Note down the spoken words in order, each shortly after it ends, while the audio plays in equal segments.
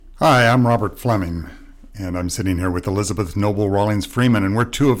Hi, I'm Robert Fleming, and I'm sitting here with Elizabeth Noble Rawlings Freeman, and we're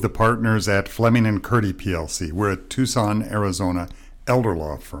two of the partners at Fleming and Curdy PLC. We're a Tucson, Arizona elder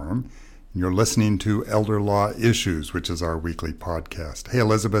law firm. You're listening to Elder Law Issues, which is our weekly podcast. Hey,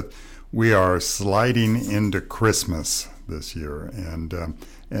 Elizabeth, we are sliding into Christmas this year, and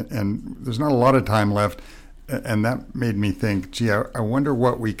there's not a lot of time left, and that made me think, gee, I wonder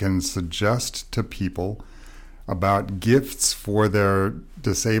what we can suggest to people about gifts for their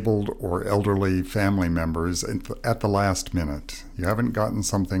disabled or elderly family members at the last minute. You haven't gotten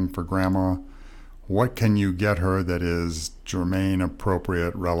something for Grandma. What can you get her that is germane,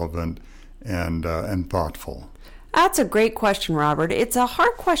 appropriate, relevant, and thoughtful? That's a great question, Robert. It's a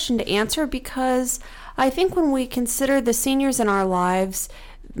hard question to answer because I think when we consider the seniors in our lives,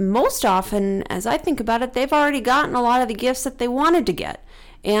 most often, as I think about it, they've already gotten a lot of the gifts that they wanted to get.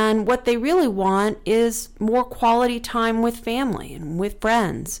 And what they really want is more quality time with family and with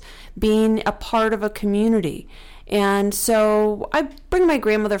friends, being a part of a community. And so I bring my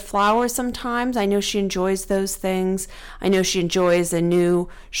grandmother flowers sometimes. I know she enjoys those things. I know she enjoys a new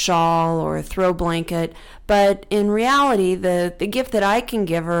shawl or a throw blanket. But in reality, the gift that I can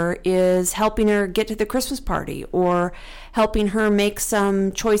give her is helping her get to the Christmas party or helping her make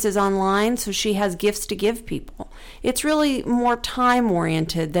some choices online so she has gifts to give people. It's really more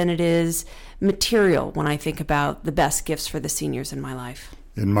time-oriented than it is material when I think about the best gifts for the seniors in my life.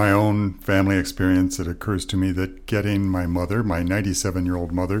 In my own family experience, it occurs to me that getting my mother, my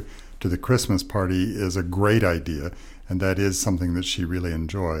 97-year-old mother, to the Christmas party is a great idea, and that is something that she really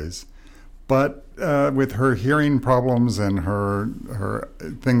enjoys. But with her hearing problems and her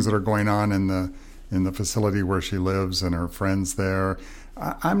things that are going on in the facility where she lives and her friends there,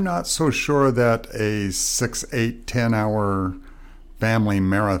 I'm not so sure that a 6, 8, 10-hour family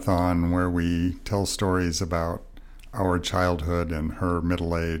marathon where we tell stories about our childhood and her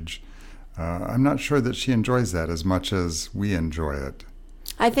middle age, I'm not sure that she enjoys that as much as we enjoy it.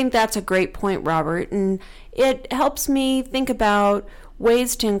 I think that's a great point, Robert, and it helps me think about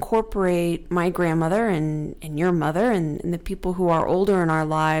ways to incorporate my grandmother and your mother and the people who are older in our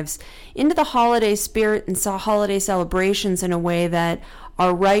lives into the holiday spirit and holiday celebrations in a way that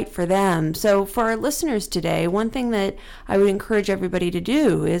are right for them. So for our listeners today, one thing that I would encourage everybody to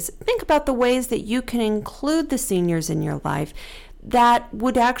do is think about the ways that you can include the seniors in your life that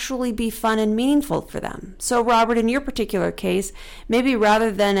would actually be fun and meaningful for them. So Robert, in your particular case, maybe rather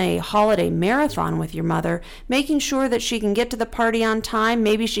than a holiday marathon with your mother, making sure that she can get to the party on time,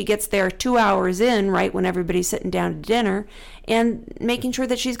 maybe she gets there 2 hours in, right when everybody's sitting down to dinner, and making sure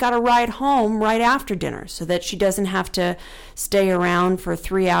that she's got a ride home right after dinner so that she doesn't have to stay around for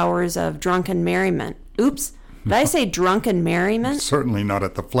 3 hours of drunken merriment. Oops, did I say drunken merriment? Certainly not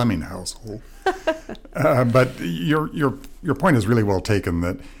at the Fleming household. But your point is really well taken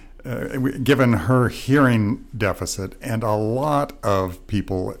that given her hearing deficit, and a lot of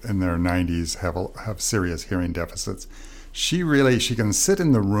people in their 90s have serious hearing deficits, she can sit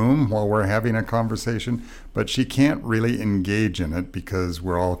in the room while we're having a conversation, but she can't really engage in it because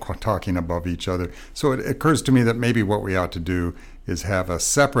we're all talking above each other. So it occurs to me that maybe what we ought to do is have a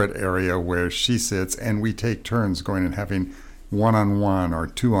separate area where she sits and we take turns going and having one-on-one or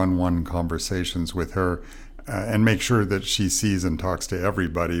two-on-one conversations with her, and make sure that she sees and talks to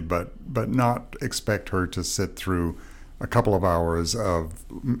everybody, but not expect her to sit through a couple of hours of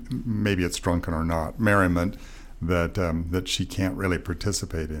maybe it's drunken or not merriment that she can't really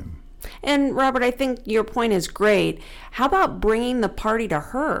participate in. And Robert, I think your point is great. How about bringing the party to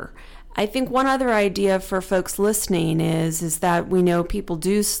her? I think one other idea for folks listening is that we know people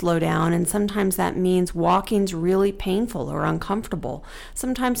do slow down, and sometimes that means walking's really painful or uncomfortable.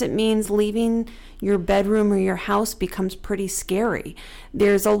 Sometimes it means leaving your bedroom or your house becomes pretty scary.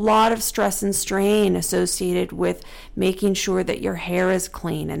 There's a lot of stress and strain associated with making sure that your hair is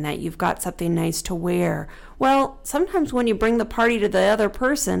clean and that you've got something nice to wear. Well, sometimes when you bring the party to the other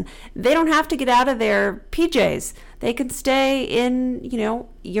person, they don't have to get out of their PJs. They could stay in,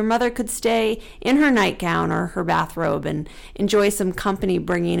 your mother could stay in her nightgown or her bathrobe and enjoy some company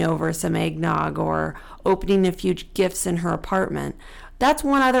bringing over some eggnog or opening a few gifts in her apartment. That's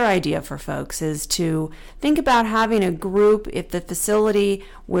one other idea for folks, is to think about having a group if the facility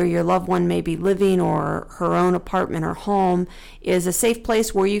where your loved one may be living or her own apartment or home is a safe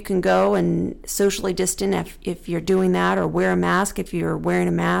place where you can go and socially distance if you're doing that, or wear a mask if you're wearing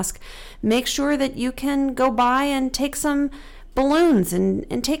a mask. Make sure that you can go by and take some balloons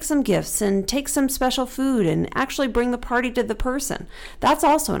and take some gifts and take some special food and actually bring the party to the person. That's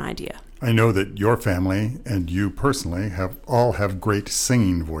also an idea. I know that your family and you personally have great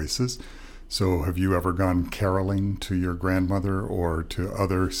singing voices. So have you ever gone caroling to your grandmother or to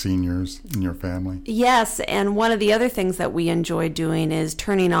other seniors in your family? Yes, and one of the other things that we enjoy doing is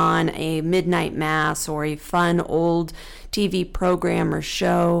turning on a midnight mass or a fun old TV program or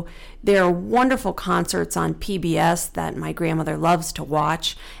show. There are wonderful concerts on PBS that my grandmother loves to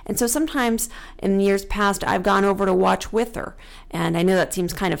watch. And so sometimes in years past, I've gone over to watch with her. And I know that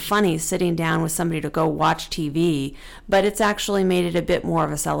seems kind of funny, sitting down with somebody to go watch TV, but it's actually made it a bit more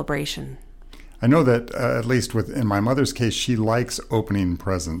of a celebration. I know that at least in my mother's case, she likes opening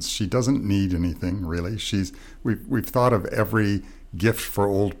presents. She doesn't need anything really. We've thought of every gift for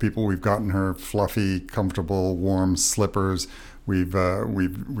old people. We've gotten her fluffy, comfortable, warm slippers. We've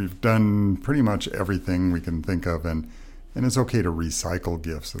done pretty much everything we can think of, and it's okay to recycle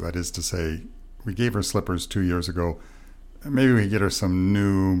gifts. That is to say, we gave her slippers 2 years ago. Maybe we get her some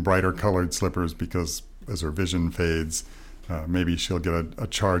new, brighter colored slippers because as her vision fades, maybe she'll get a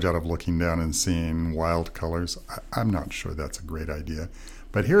charge out of looking down and seeing wild colors. I'm not sure that's a great idea,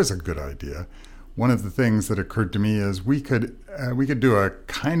 but here's a good idea. One of the things that occurred to me is we could do a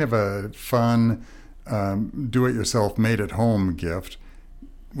kind of a fun, do-it-yourself, made-at-home gift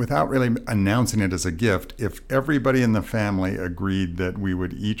without really announcing it as a gift. If everybody in the family agreed that we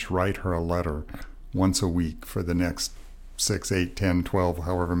would each write her a letter once a week for the next 6, 8, 10, 12,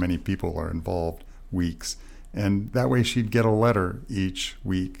 however many people are involved, weeks. And that way she'd get a letter each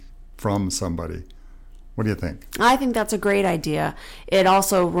week from somebody. What do you think? I think that's a great idea. It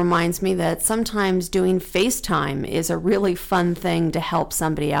also reminds me that sometimes doing FaceTime is a really fun thing to help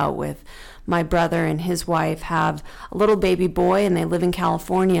somebody out with. My brother and his wife have a little baby boy and they live in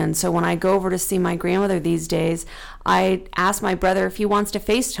California. And so when I go over to see my grandmother these days, I ask my brother if he wants to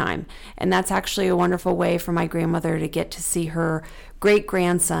FaceTime. And that's actually a wonderful way for my grandmother to get to see her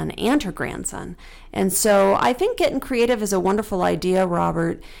great-grandson and her grandson. And so I think getting creative is a wonderful idea,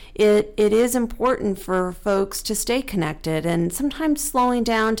 Robert. It is important for folks to stay connected, and sometimes slowing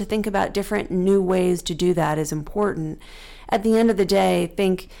down to think about different new ways to do that is important. At the end of the day, I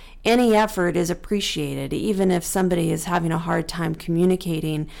think any effort is appreciated, even if somebody is having a hard time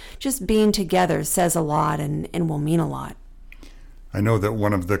communicating. Just being together says a lot and will mean a lot. I know that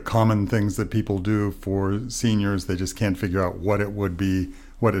one of the common things that people do for seniors, they just can't figure out what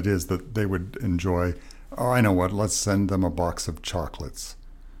it is that they would enjoy. Oh, I know what, let's send them a box of chocolates.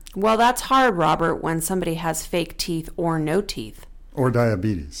 Well, that's hard, Robert, when somebody has fake teeth or no teeth. Or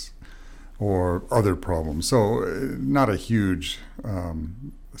diabetes or other problems. So not a huge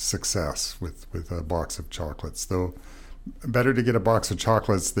success with a box of chocolates, though. Better to get a box of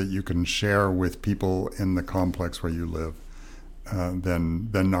chocolates that you can share with people in the complex where you live. Than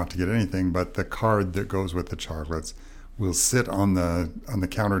not to get anything. But the card that goes with the chocolates will sit on the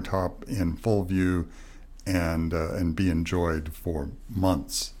countertop in full view and be enjoyed for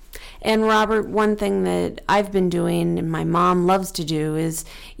months. And Robert, one thing that I've been doing and my mom loves to do is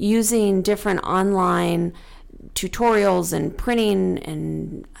using different online tutorials and printing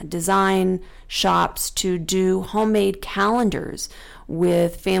and design shops to do homemade calendars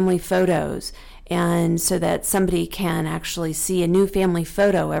with family photos. And so that somebody can actually see a new family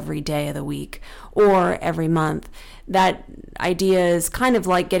photo every day of the week or every month. That idea is kind of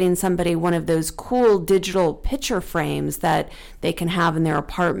like getting somebody one of those cool digital picture frames that they can have in their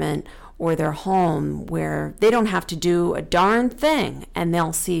apartment or their home, where they don't have to do a darn thing and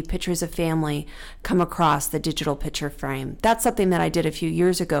they'll see pictures of family come across the digital picture frame. That's something that I did a few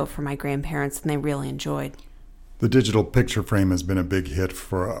years ago for my grandparents and they really enjoyed. The digital picture frame has been a big hit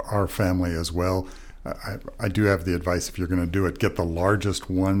for our family as well. I do have the advice, if you're going to do it, get the largest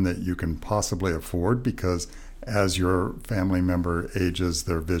one that you can possibly afford, because as your family member ages,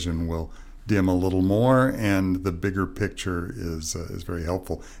 their vision will dim a little more, and the bigger picture is very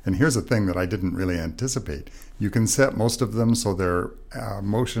helpful. And here's a thing that I didn't really anticipate. You can set most of them so they're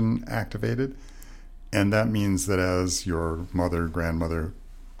motion activated, and that means that as your mother, grandmother,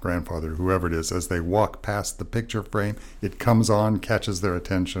 grandfather, whoever it is, as they walk past the picture frame, it comes on, catches their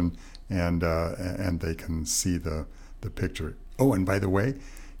attention, and they can see the picture. Oh, and by the way,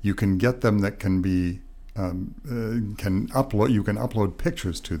 you can get them that can be upload. You can upload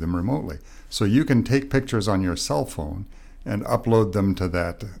pictures to them remotely, so you can take pictures on your cell phone and upload them to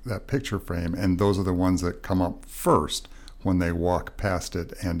that picture frame, and those are the ones that come up first when they walk past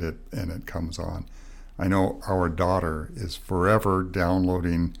it, and it comes on. I know our daughter is forever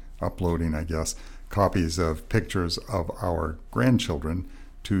uploading, I guess, copies of pictures of our grandchildren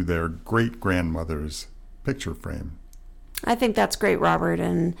to their great-grandmother's picture frame. I think that's great, Robert,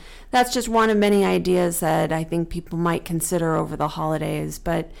 and that's just one of many ideas that I think people might consider over the holidays.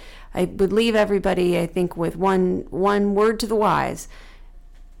 But I would leave everybody, I think, with one word to the wise.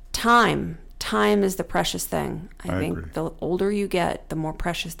 Time is the precious thing. I think agree. the older you get, the more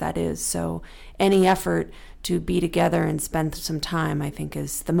precious that is. So any effort to be together and spend some time, I think,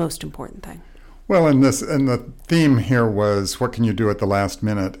 is the most important thing. Well, and the theme here was what can you do at the last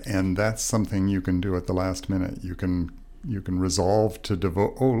minute, and that's something you can do at the last minute. You can resolve to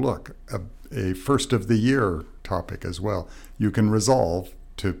devote. Oh, look, a first of the year topic as well. You can resolve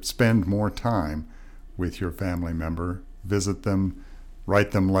to spend more time with your family member, visit them,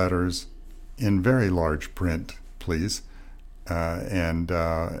 write them letters in very large print, please. Actually,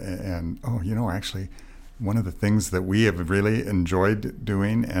 one of the things that we have really enjoyed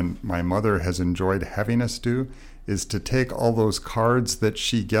doing, and my mother has enjoyed having us do, is to take all those cards that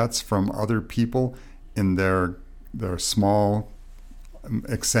she gets from other people in their small,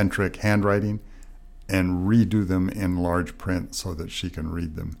 eccentric handwriting and redo them in large print so that she can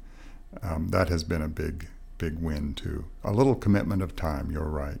read them. That has been a big win, too. A little commitment of time, you're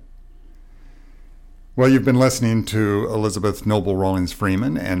right. Well, you've been listening to Elizabeth Noble Rawlings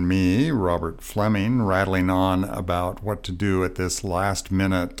Freeman and me, Robert Fleming, rattling on about what to do at this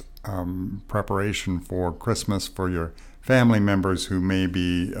last-minute preparation for Christmas for your family members who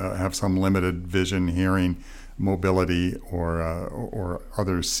maybe have some limited vision, hearing, mobility, or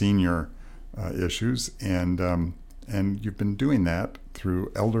other senior issues. And you've been doing that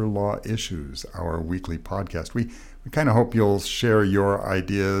through Elder Law Issues, our weekly podcast. We kind of hope you'll share your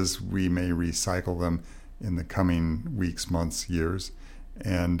ideas. We may recycle them in the coming weeks, months, years.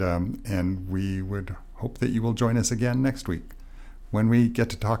 And we would hope that you will join us again next week when we get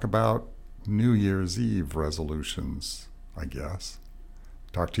to talk about New Year's Eve resolutions, I guess.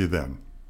 Talk to you then.